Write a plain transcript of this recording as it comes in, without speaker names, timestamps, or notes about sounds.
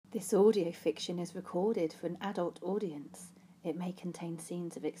This audio fiction is recorded for an adult audience. It may contain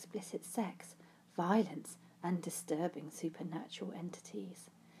scenes of explicit sex, violence, and disturbing supernatural entities.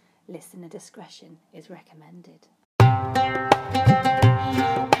 Listener discretion is recommended.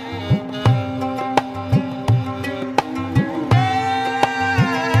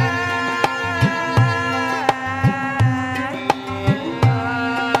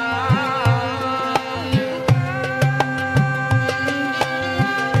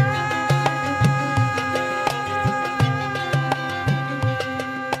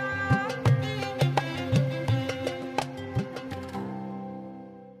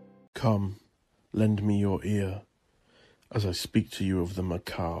 Come, lend me your ear, as I speak to you of the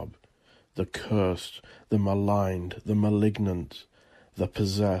macabre, the cursed, the maligned, the malignant, the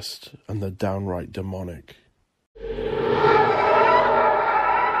possessed, and the downright demonic.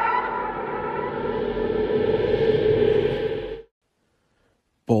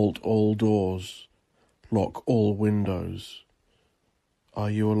 Bolt all doors, lock all windows.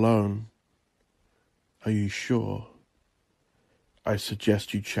 Are you alone? Are you sure? I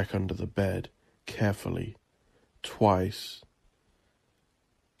suggest you check under the bed, carefully, twice.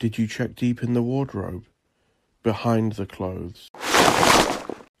 Did you check deep in the wardrobe, behind the clothes?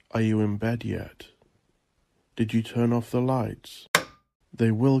 Are you in bed yet? Did you turn off the lights? They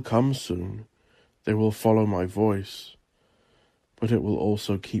will come soon. They will follow my voice. But it will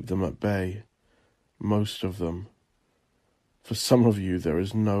also keep them at bay, most of them. For some of you there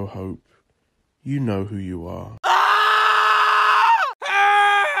is no hope. You know who you are.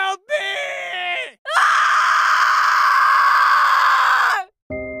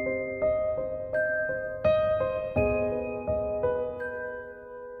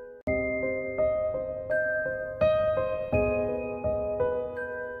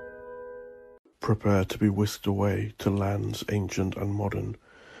 Prepare to be whisked away to lands ancient and modern,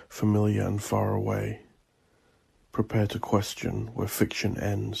 familiar and far away. Prepare to question where fiction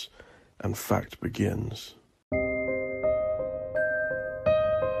ends and fact begins.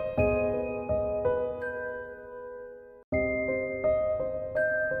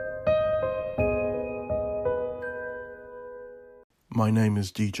 My name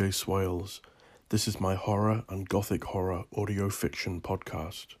is DJ Swales. This is my horror and gothic horror audio fiction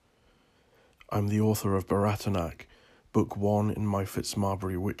podcast. I'm the author of Baratanak, Book 1 in my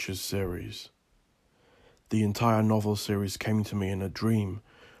Fitzmarbury Witches series. The entire novel series came to me in a dream,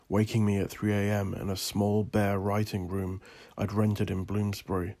 waking me at 3 a.m. in a small, bare writing room I'd rented in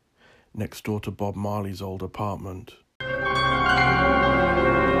Bloomsbury, next door to Bob Marley's old apartment.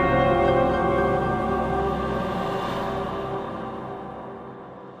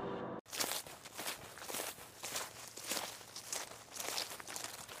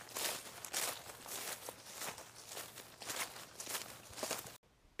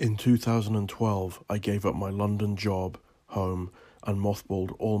 In 2012, I gave up my London job, home, and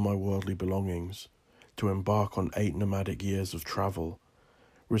mothballed all my worldly belongings to embark on 8 nomadic years of travel,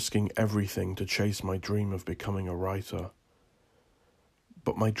 risking everything to chase my dream of becoming a writer.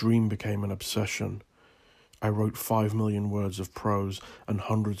 But my dream became an obsession. I wrote 5 million words of prose and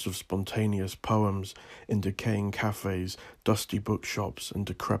hundreds of spontaneous poems in decaying cafes, dusty bookshops, and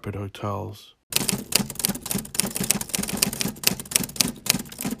decrepit hotels.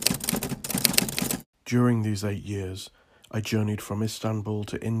 During these 8 years, I journeyed from Istanbul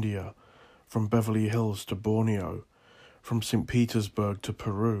to India, from Beverly Hills to Borneo, from St. Petersburg to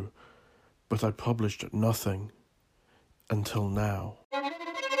Peru, but I published nothing until now.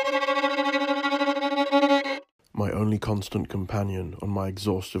 My only constant companion on my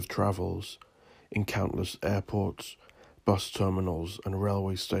exhaustive travels, in countless airports, bus terminals, and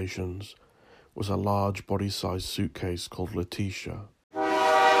railway stations, was a large body-sized suitcase called Letitia.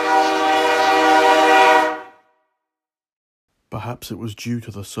 Perhaps it was due to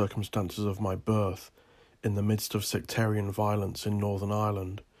the circumstances of my birth, in the midst of sectarian violence in Northern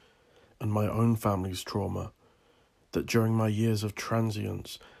Ireland, and my own family's trauma, that during my years of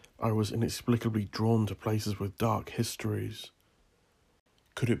transience I was inexplicably drawn to places with dark histories.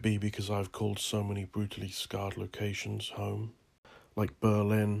 Could it be because I've called so many brutally scarred locations home? Like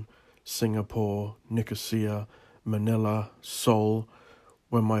Berlin, Singapore, Nicosia, Manila, Seoul,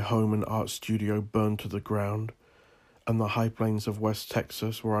 where my home and art studio burned to the ground, and the high plains of West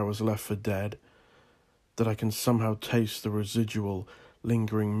Texas where I was left for dead, that I can somehow taste the residual,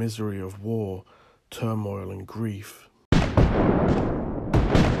 lingering misery of war, turmoil and grief.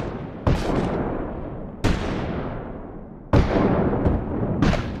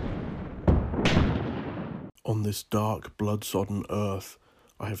 On this dark, blood-sodden earth,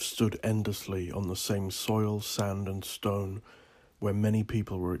 I have stood endlessly on the same soil, sand and stone, where many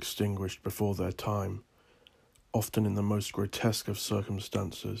people were extinguished before their time, often in the most grotesque of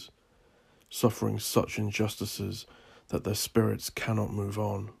circumstances, suffering such injustices that their spirits cannot move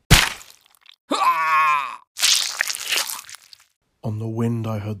on. On the wind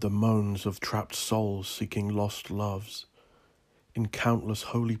I heard the moans of trapped souls seeking lost loves. In countless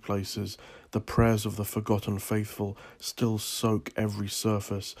holy places, the prayers of the forgotten faithful still soak every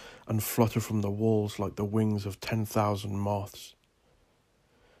surface and flutter from the walls like the wings of 10,000 moths.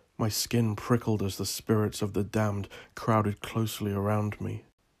 My skin prickled as the spirits of the damned crowded closely around me.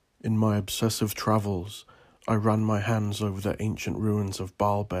 In my obsessive travels, I ran my hands over the ancient ruins of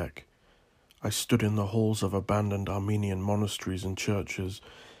Baalbek. I stood in the halls of abandoned Armenian monasteries and churches,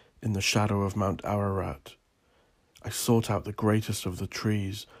 in the shadow of Mount Ararat. I sought out the greatest of the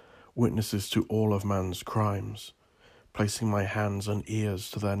trees, witnesses to all of man's crimes, placing my hands and ears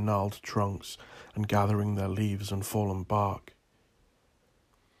to their gnarled trunks and gathering their leaves and fallen bark.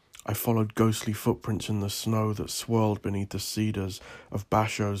 I followed ghostly footprints in the snow that swirled beneath the cedars of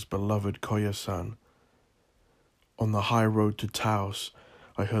Basho's beloved Khorasan. On the high road to Taos,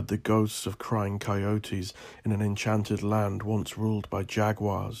 I heard the ghosts of crying coyotes in an enchanted land once ruled by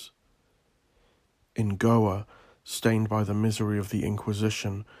jaguars. In Goa, stained by the misery of the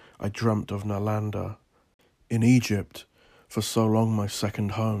Inquisition, I dreamt of Nalanda. In Egypt, for so long my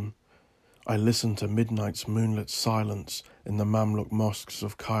second home, I listened to midnight's moonlit silence in the Mamluk mosques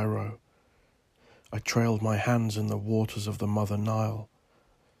of Cairo. I trailed my hands in the waters of the Mother Nile.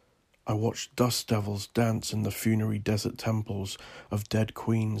 I watched dust devils dance in the funerary desert temples of dead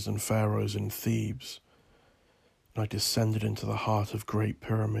queens and pharaohs in Thebes. And I descended into the heart of great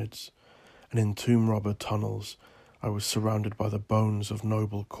pyramids, and in tomb robber tunnels I was surrounded by the bones of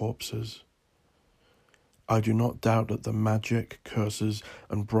noble corpses. I do not doubt that the magic, curses,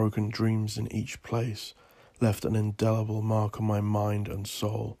 and broken dreams in each place left an indelible mark on my mind and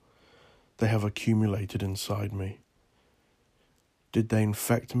soul. They have accumulated inside me. Did they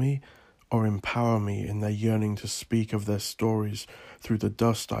infect me or empower me in their yearning to speak of their stories through the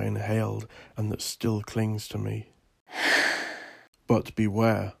dust I inhaled and that still clings to me? But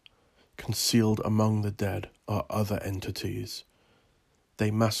beware, concealed among the dead are other entities.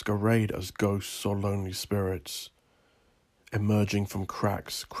 They masquerade as ghosts or lonely spirits, emerging from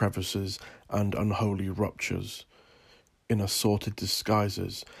cracks, crevices, and unholy ruptures. In assorted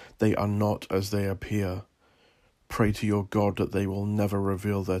disguises, they are not as they appear. Pray to your God that they will never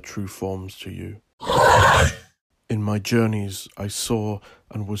reveal their true forms to you. In my journeys, I saw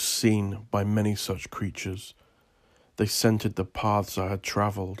and was seen by many such creatures. They scented the paths I had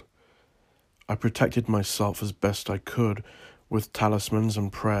travelled. I protected myself as best I could with talismans and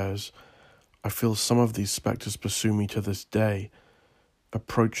prayers. I feel some of these spectres pursue me to this day,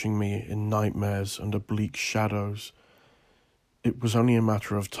 approaching me in nightmares and oblique shadows. It was only a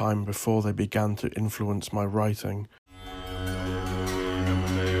matter of time before they began to influence my writing.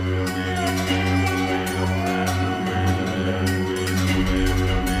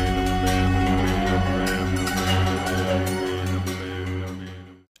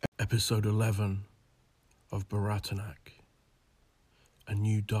 Episode 11 of Baratanak. A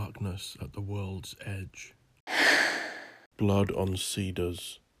new darkness at the world's edge. Blood on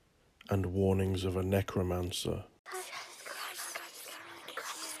cedars and warnings of a necromancer.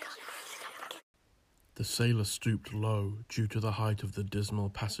 The sailor stooped low due to the height of the dismal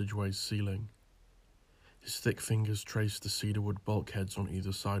passageway's ceiling. His thick fingers traced the cedarwood bulkheads on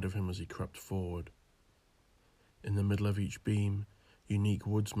either side of him as he crept forward. In the middle of each beam, unique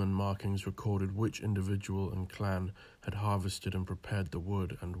woodsman markings recorded which individual and clan had harvested and prepared the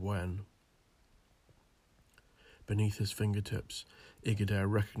wood and when. Beneath his fingertips, Igadair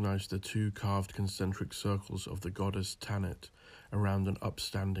recognized the two carved concentric circles of the goddess Tanit around an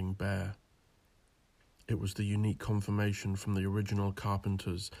upstanding bear. It was the unique confirmation from the original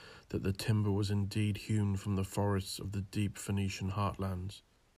carpenters that the timber was indeed hewn from the forests of the deep Phoenician heartlands.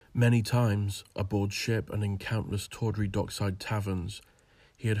 Many times, aboard ship and in countless tawdry dockside taverns,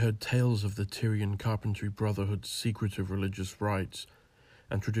 he had heard tales of the Tyrian carpentry brotherhood's secretive religious rites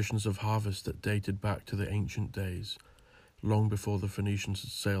and traditions of harvest that dated back to the ancient days, long before the Phoenicians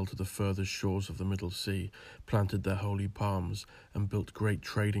had sailed to the furthest shores of the Middle Sea, planted their holy palms, and built great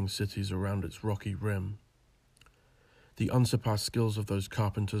trading cities around its rocky rim. The unsurpassed skills of those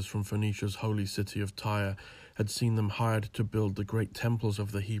carpenters from Phoenicia's holy city of Tyre had seen them hired to build the great temples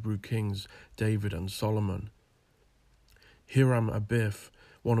of the Hebrew kings David and Solomon. Hiram Abif,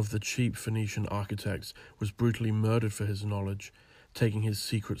 one of the chief Phoenician architects, was brutally murdered for his knowledge, taking his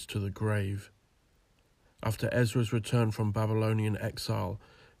secrets to the grave. After Ezra's return from Babylonian exile,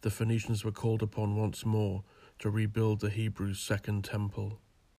 the Phoenicians were called upon once more to rebuild the Hebrews' second temple.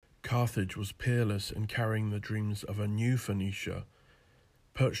 Carthage was peerless in carrying the dreams of a new Phoenicia.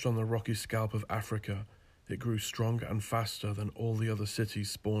 Perched on the rocky scalp of Africa, it grew stronger and faster than all the other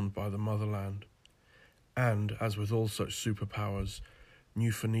cities spawned by the motherland. And, as with all such superpowers,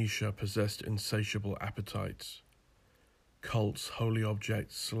 New Phoenicia possessed insatiable appetites. Cults, holy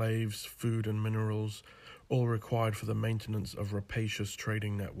objects, slaves, food and minerals, all required for the maintenance of rapacious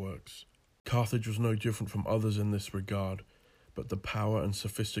trading networks. Carthage was no different from others in this regard, but the power and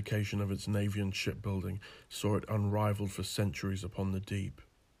sophistication of its navy and shipbuilding saw it unrivaled for centuries upon the deep.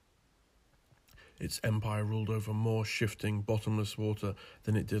 Its empire ruled over more shifting, bottomless water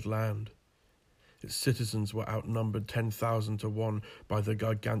than it did land. Its citizens were outnumbered 10,000 to 1 by the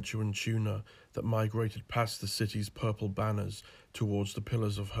gargantuan tuna that migrated past the city's purple banners towards the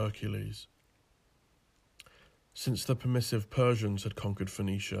Pillars of Hercules. Since the permissive Persians had conquered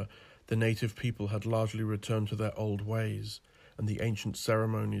Phoenicia, the native people had largely returned to their old ways, and the ancient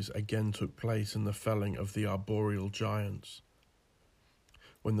ceremonies again took place in the felling of the arboreal giants.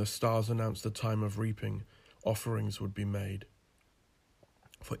 When the stars announced the time of reaping, offerings would be made.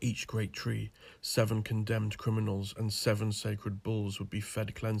 For each great tree, 7 condemned criminals and 7 sacred bulls would be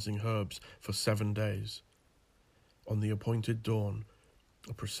fed cleansing herbs for 7 days. On the appointed dawn,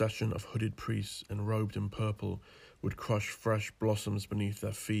 a procession of hooded priests enrobed in purple would crush fresh blossoms beneath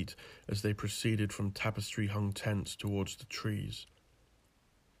their feet as they proceeded from tapestry-hung tents towards the trees.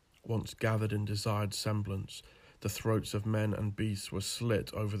 Once gathered in desired semblance, the throats of men and beasts were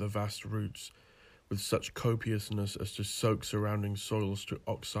slit over the vast roots, with such copiousness as to soak surrounding soils to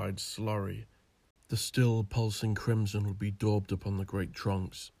oxide slurry. The still pulsing crimson would be daubed upon the great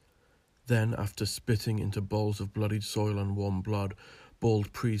trunks. Then, after spitting into bowls of bloodied soil and warm blood,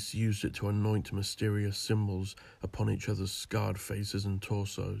 bald priests used it to anoint mysterious symbols upon each other's scarred faces and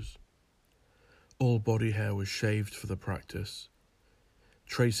torsos. All body hair was shaved for the practice.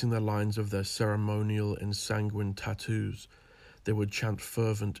 Tracing the lines of their ceremonial ensanguined tattoos, they would chant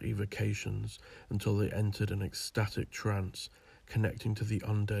fervent evocations until they entered an ecstatic trance, connecting to the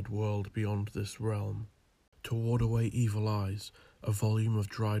undead world beyond this realm. To ward away evil eyes, a volume of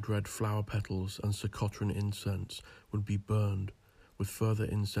dried red flower petals and Socotra incense would be burned, with further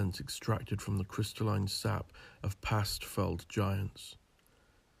incense extracted from the crystalline sap of past felled giants.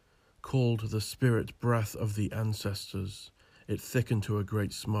 Called the spirit breath of the ancestors, it thickened to a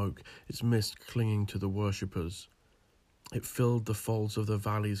great smoke, its mist clinging to the worshippers. It filled the folds of the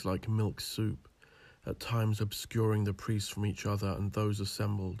valleys like milk soup, at times obscuring the priests from each other and those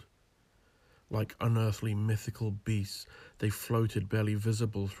assembled. Like unearthly mythical beasts, they floated barely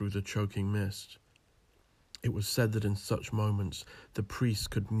visible through the choking mist. It was said that in such moments the priests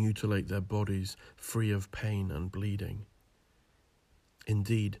could mutilate their bodies free of pain and bleeding.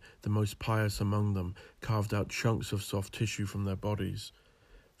 Indeed, the most pious among them carved out chunks of soft tissue from their bodies,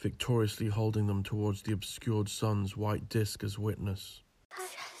 victoriously holding them towards the obscured sun's white disk as witness.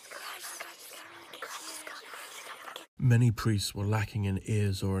 Many priests were lacking in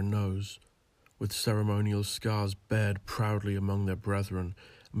ears or a nose, with ceremonial scars bared proudly among their brethren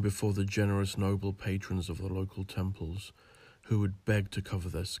and before the generous noble patrons of the local temples, who would beg to cover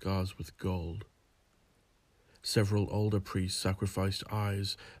their scars with gold. Several older priests sacrificed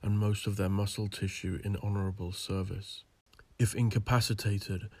eyes and most of their muscle tissue in honorable service. If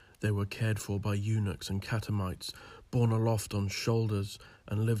incapacitated, they were cared for by eunuchs and catamites, borne aloft on shoulders,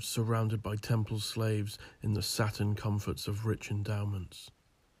 and lived surrounded by temple slaves in the satin comforts of rich endowments.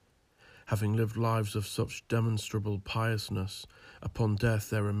 Having lived lives of such demonstrable piousness, upon death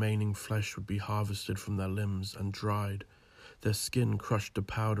their remaining flesh would be harvested from their limbs and dried, their skin crushed to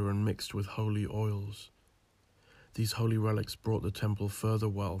powder and mixed with holy oils. These holy relics brought the temple further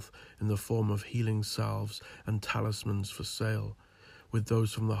wealth in the form of healing salves and talismans for sale, with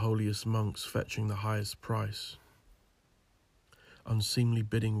those from the holiest monks fetching the highest price. Unseemly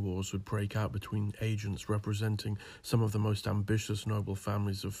bidding wars would break out between agents representing some of the most ambitious noble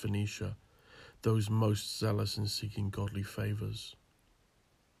families of Phoenicia, those most zealous in seeking godly favours.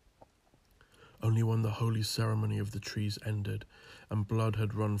 Only when the holy ceremony of the trees ended and blood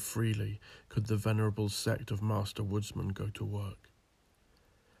had run freely could the venerable sect of master woodsmen go to work.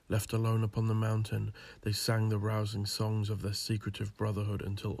 Left alone upon the mountain, they sang the rousing songs of their secretive brotherhood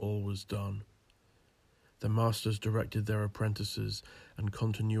until all was done. The masters directed their apprentices, and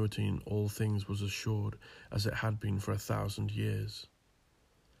continuity in all things was assured, as it had been for 1,000 years.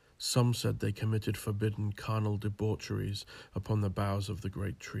 Some said they committed forbidden carnal debaucheries upon the boughs of the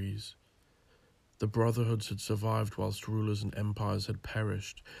great trees. The brotherhoods had survived whilst rulers and empires had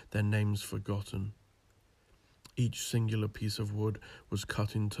perished, their names forgotten. Each singular piece of wood was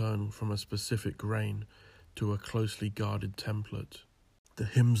cut in turn from a specific grain, to a closely guarded template. The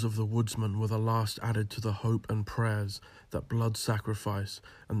hymns of the woodsman were the last added to the hope and prayers that blood sacrifice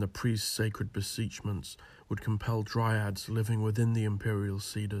and the priest's sacred beseechments would compel dryads living within the imperial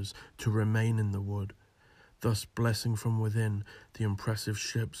cedars to remain in the wood, thus blessing from within the impressive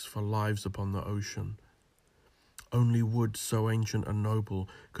ships for lives upon the ocean. Only wood so ancient and noble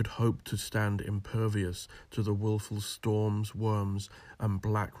could hope to stand impervious to the willful storms, worms, and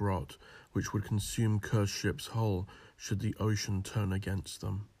black rot which would consume cursed ships whole should the ocean turn against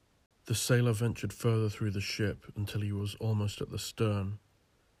them. The sailor ventured further through the ship until he was almost at the stern.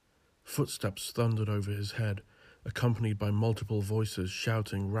 Footsteps thundered over his head, accompanied by multiple voices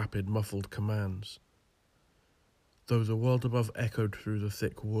shouting rapid, muffled commands. Though the world above echoed through the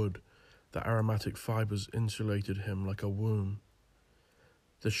thick wood, the aromatic fibres insulated him like a womb.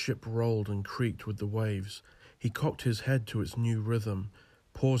 The ship rolled and creaked with the waves. He cocked his head to its new rhythm,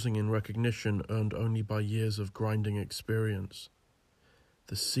 pausing in recognition earned only by years of grinding experience.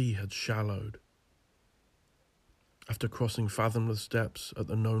 The sea had shallowed. After crossing fathomless depths at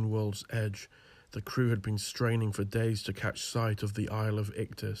the known world's edge, the crew had been straining for days to catch sight of the Isle of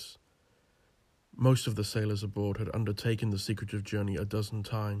Ichthys. Most of the sailors aboard had undertaken the secretive journey a dozen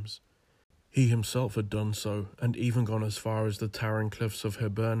times. He himself had done so, and even gone as far as the towering cliffs of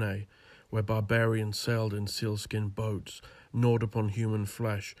Hibernian, where barbarians sailed in sealskin boats, gnawed upon human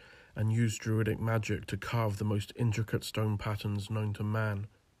flesh, and used druidic magic to carve the most intricate stone patterns known to man.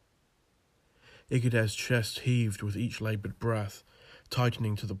 Iged's chest heaved with each laboured breath,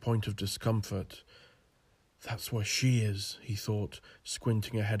 tightening to the point of discomfort. "That's where she is," he thought,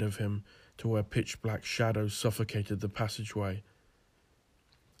 squinting ahead of him to where pitch-black shadows suffocated the passageway.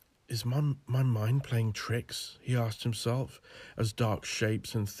 "Is my mind playing tricks?" he asked himself, as dark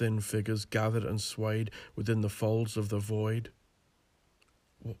shapes and thin figures gathered and swayed within the folds of the void.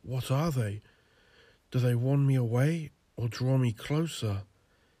 What are they? Do they warn me away or draw me closer?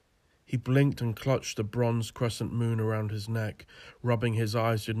 He blinked and clutched the bronze crescent moon around his neck. Rubbing his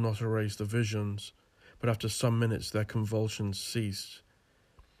eyes did not erase the visions, but after some minutes their convulsions ceased.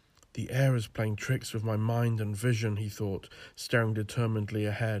 "The air is playing tricks with my mind and vision," he thought, staring determinedly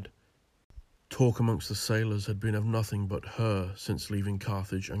ahead. Talk amongst the sailors had been of nothing but her since leaving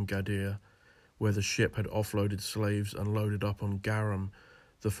Carthage and Gadir, where the ship had offloaded slaves and loaded up on garum,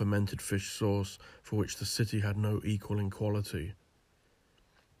 the fermented fish sauce for which the city had no equal in quality.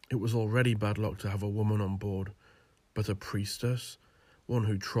 It was already bad luck to have a woman on board, but a priestess, one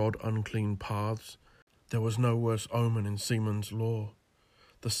who trod unclean paths. There was no worse omen in seaman's lore.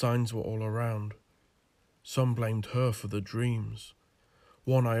 The signs were all around. Some blamed her for the dreams.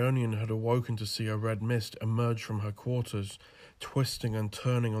 One Ionian had awoken to see a red mist emerge from her quarters, twisting and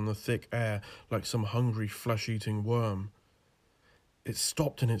turning on the thick air like some hungry flesh-eating worm. "It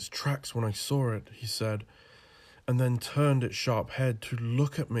stopped in its tracks when I saw it," he said, and then turned its sharp head to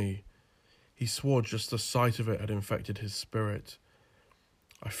look at me. He swore just the sight of it had infected his spirit.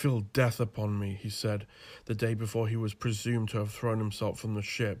 "I feel death upon me," he said, the day before he was presumed to have thrown himself from the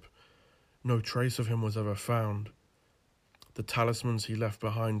ship. No trace of him was ever found. The talismans he left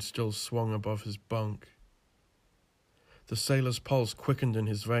behind still swung above his bunk. The sailor's pulse quickened in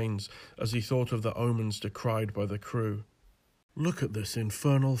his veins as he thought of the omens decried by the crew. "Look at this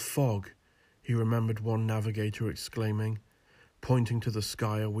infernal fog," he remembered one navigator exclaiming, pointing to the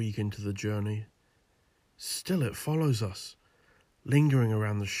sky a week into the journey. "Still it follows us, lingering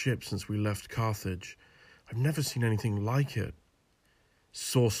around the ship since we left Carthage. I've never seen anything like it."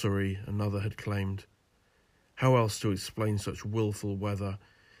 "Sorcery," another had claimed. "How else to explain such willful weather?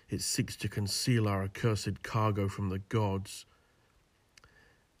 It seeks to conceal our accursed cargo from the gods."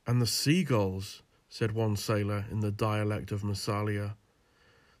 "And the seagulls," said one sailor in the dialect of Massalia.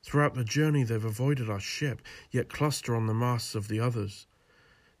 "Throughout the journey they've avoided our ship, yet cluster on the masts of the others.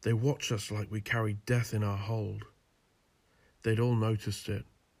 They watch us like we carry death in our hold." They'd all noticed it.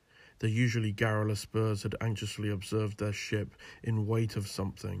 The usually garrulous birds had anxiously observed their ship in wait of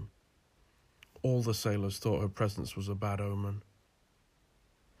something. All the sailors thought her presence was a bad omen.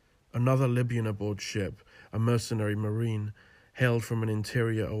 Another Libyan aboard ship, a mercenary marine, hailed from an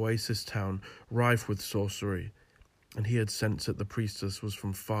interior oasis town rife with sorcery, and he had sensed that the priestess was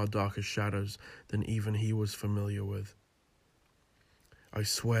from far darker shadows than even he was familiar with. "I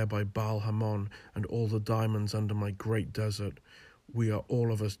swear by Baal Hamon and all the diamonds under my great desert, we are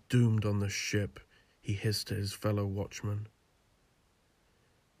all of us doomed on this ship," he hissed to his fellow watchman.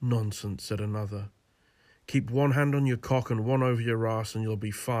 "Nonsense," said another. "Keep one hand on your cock and one over your arse and you'll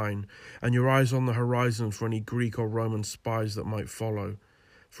be fine, and your eyes on the horizon for any Greek or Roman spies that might follow.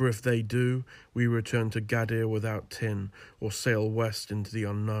 For if they do, we return to Gadir without tin, or sail west into the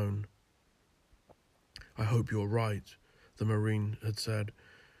unknown." "I hope you're right," the Marine had said.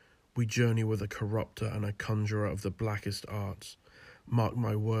 "We journey with a corrupter and a conjurer of the blackest arts. Mark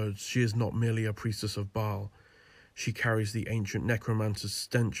my words, she is not merely a priestess of Baal. She carries the ancient necromancer's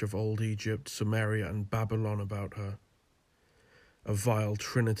stench of old Egypt, Sumeria, and Babylon about her. A vile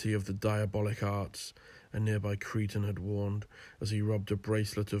trinity of the diabolic arts," a nearby Cretan had warned, as he rubbed a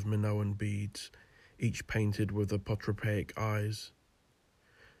bracelet of Minoan beads, each painted with apotropaic eyes.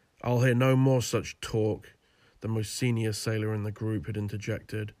 "I'll hear no more such talk," the most senior sailor in the group had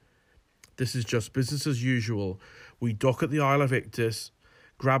interjected. "This is just business as usual. We dock at the Isle of Ichthys,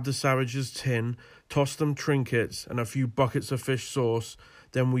 grab the savages' tin, toss them trinkets and a few buckets of fish sauce,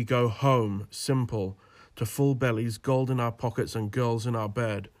 then we go home, simple, to full bellies, gold in our pockets and girls in our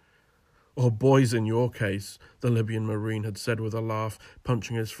bed." "Or boys in your case," the Libyan Marine had said with a laugh,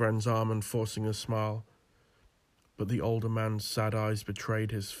 punching his friend's arm and forcing a smile. But the older man's sad eyes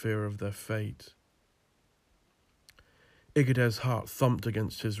betrayed his fear of their fate. Iged's heart thumped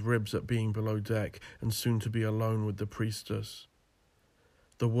against his ribs at being below deck and soon to be alone with the priestess.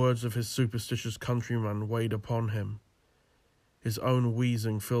 The words of his superstitious countryman weighed upon him. His own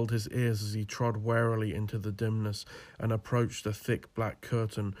wheezing filled his ears as he trod warily into the dimness and approached the thick black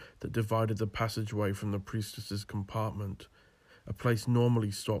curtain that divided the passageway from the priestess's compartment, a place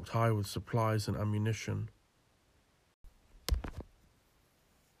normally stocked high with supplies and ammunition.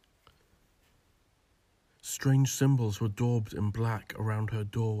 Strange symbols were daubed in black around her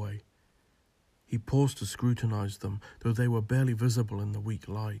doorway. He paused to scrutinize them, though they were barely visible in the weak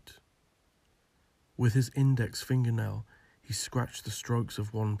light. With his index fingernail, he scratched the strokes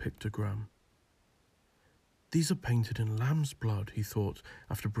of one pictogram. "These are painted in lamb's blood," he thought,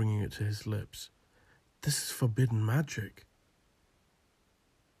 after bringing it to his lips. "This is forbidden magic."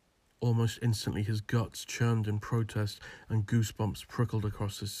 Almost instantly his guts churned in protest and goosebumps prickled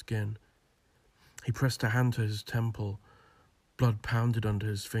across his skin. He pressed a hand to his temple. Blood pounded under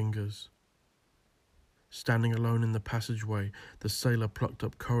his fingers. Standing alone in the passageway, the sailor plucked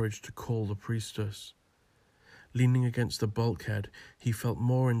up courage to call the priestess. Leaning against the bulkhead, he felt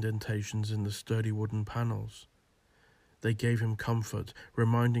more indentations in the sturdy wooden panels. They gave him comfort,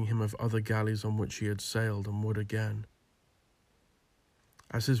 reminding him of other galleys on which he had sailed and would again.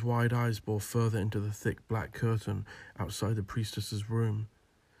 As his wide eyes bore further into the thick black curtain outside the priestess's room,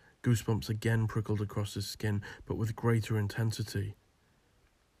 goosebumps again prickled across his skin, but with greater intensity.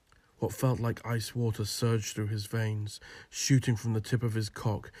 What felt like ice water surged through his veins, shooting from the tip of his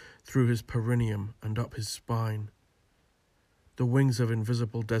cock, through his perineum and up his spine. The wings of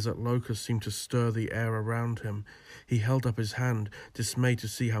invisible desert locusts seemed to stir the air around him. He held up his hand, dismayed to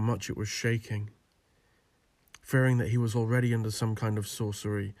see how much it was shaking. Fearing that he was already under some kind of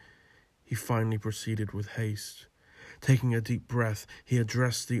sorcery, he finally proceeded with haste. Taking a deep breath, he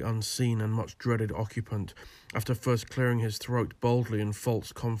addressed the unseen and much dreaded occupant, after first clearing his throat boldly in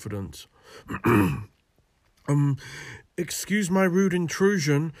false confidence. Excuse my rude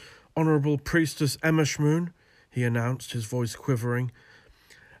intrusion, Honourable Priestess Emeshmoon," he announced, his voice quivering.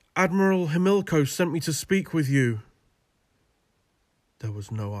 "Admiral Himilko sent me to speak with you." There was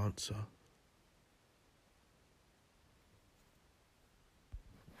no answer.